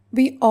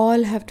We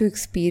all have to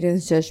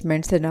experience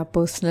judgments in our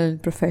personal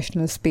and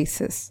professional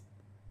spaces.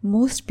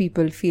 Most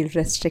people feel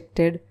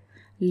restricted,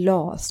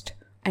 lost,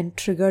 and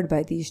triggered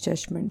by these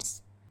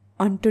judgments.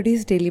 On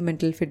today's Daily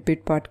Mental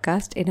Fitbit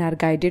podcast, in our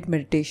guided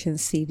meditation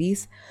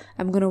series,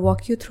 I'm going to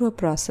walk you through a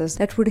process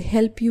that would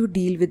help you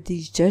deal with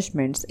these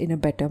judgments in a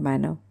better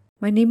manner.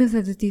 My name is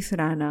Aditi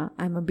Surana.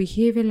 I'm a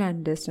behavioral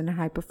analyst and a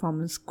high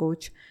performance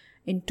coach.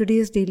 In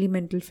today's Daily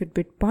Mental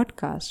Fitbit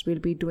podcast, we'll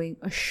be doing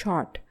a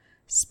short,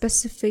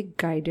 specific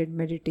guided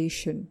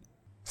meditation.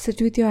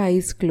 Sit with your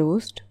eyes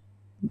closed,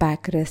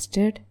 back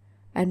rested,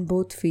 and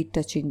both feet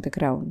touching the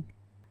ground.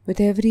 With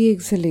every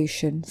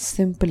exhalation,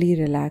 simply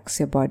relax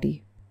your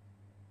body.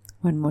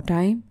 One more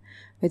time.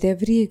 With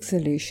every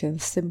exhalation,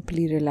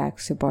 simply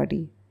relax your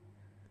body.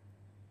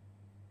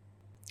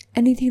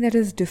 Anything that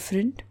is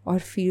different or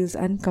feels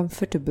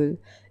uncomfortable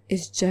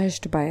is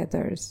judged by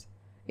others.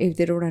 If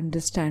they don't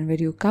understand where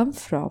you come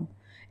from,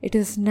 it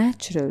is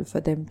natural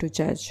for them to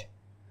judge.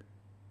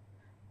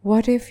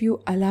 What if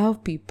you allow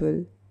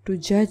people to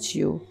judge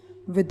you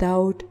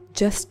without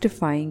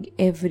justifying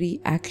every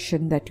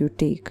action that you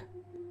take?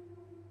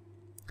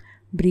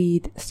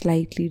 Breathe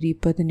slightly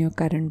deeper than your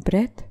current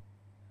breath.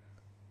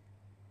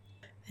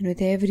 And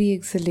with every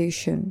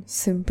exhalation,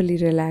 simply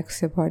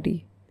relax your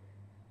body.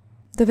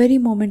 The very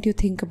moment you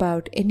think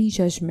about any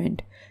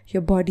judgment,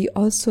 your body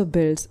also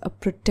builds a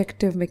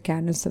protective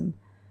mechanism,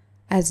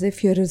 as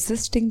if you're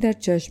resisting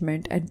that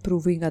judgment and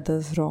proving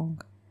others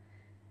wrong.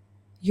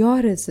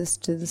 Your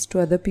resistance to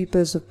other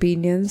people's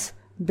opinions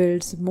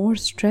builds more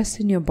stress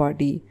in your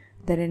body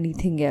than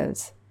anything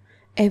else.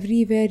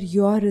 Everywhere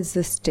you're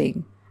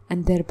resisting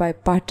and thereby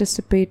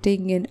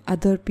participating in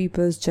other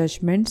people's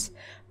judgments,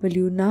 will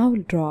you now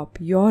drop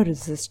your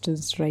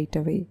resistance right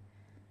away.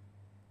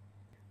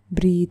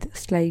 Breathe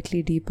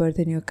slightly deeper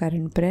than your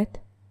current breath.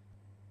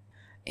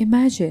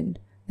 Imagine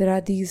there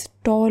are these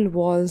tall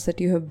walls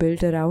that you have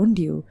built around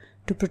you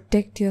to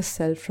protect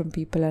yourself from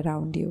people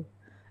around you,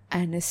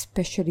 and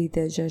especially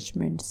their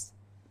judgments.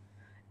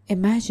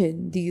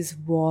 Imagine these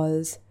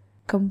walls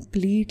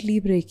completely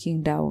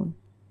breaking down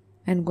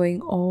and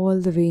going all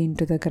the way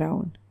into the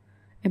ground.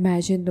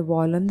 Imagine the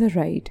wall on the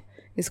right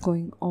is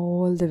going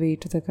all the way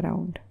to the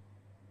ground.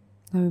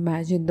 Now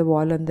imagine the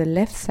wall on the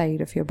left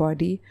side of your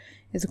body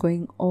is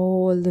going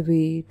all the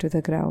way to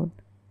the ground.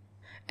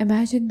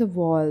 Imagine the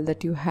wall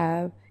that you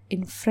have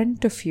in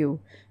front of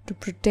you to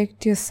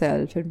protect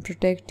yourself and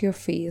protect your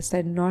face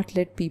and not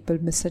let people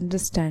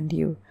misunderstand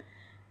you.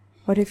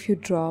 What if you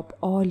drop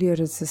all your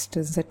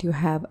resistance that you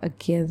have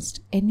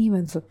against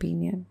anyone's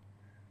opinion?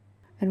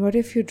 And what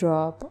if you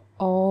drop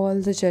all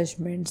the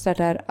judgments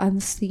that are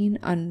unseen,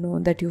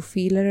 unknown, that you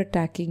feel are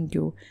attacking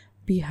you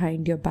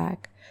behind your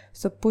back?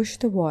 So push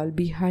the wall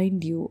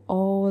behind you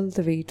all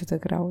the way to the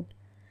ground.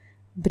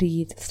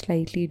 Breathe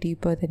slightly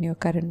deeper than your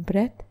current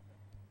breath.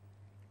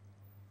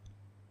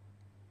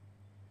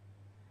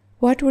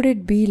 What would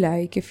it be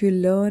like if you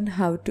learn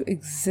how to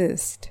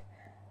exist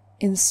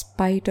in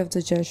spite of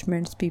the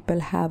judgments people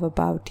have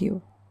about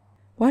you?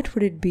 What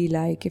would it be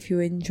like if you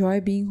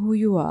enjoy being who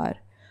you are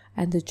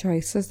and the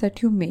choices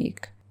that you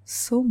make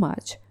so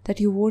much that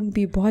you won't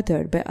be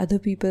bothered by other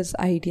people's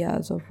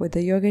ideas of whether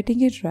you're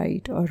getting it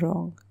right or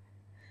wrong?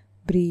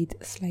 Breathe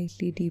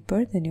slightly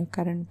deeper than your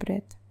current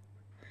breath.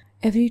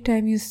 Every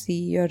time you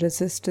see your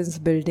resistance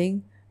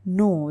building,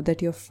 know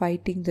that you're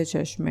fighting the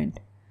judgment.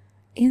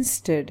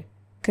 Instead,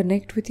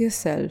 connect with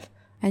yourself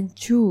and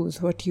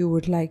choose what you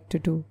would like to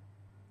do.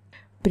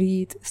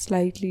 Breathe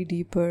slightly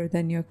deeper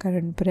than your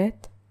current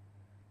breath.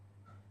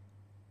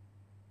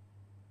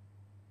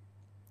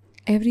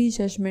 Every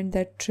judgment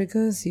that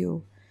triggers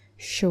you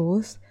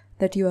shows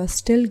that you are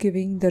still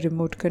giving the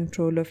remote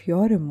control of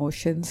your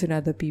emotions in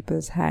other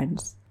people's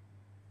hands.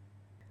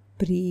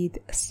 Breathe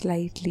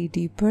slightly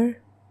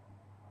deeper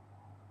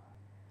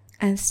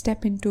and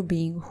step into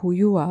being who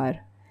you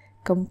are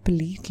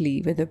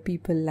completely, whether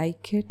people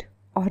like it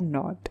or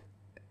not.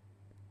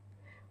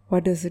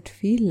 What does it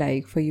feel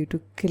like for you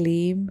to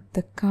claim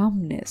the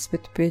calmness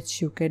with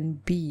which you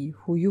can be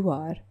who you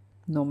are,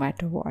 no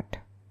matter what?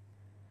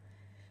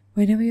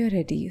 Whenever you're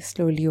ready,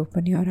 slowly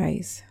open your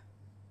eyes.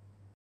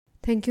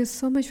 Thank you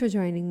so much for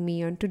joining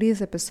me on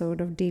today's episode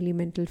of Daily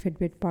Mental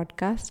Fitbit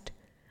podcast.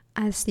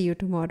 I'll see you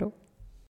tomorrow.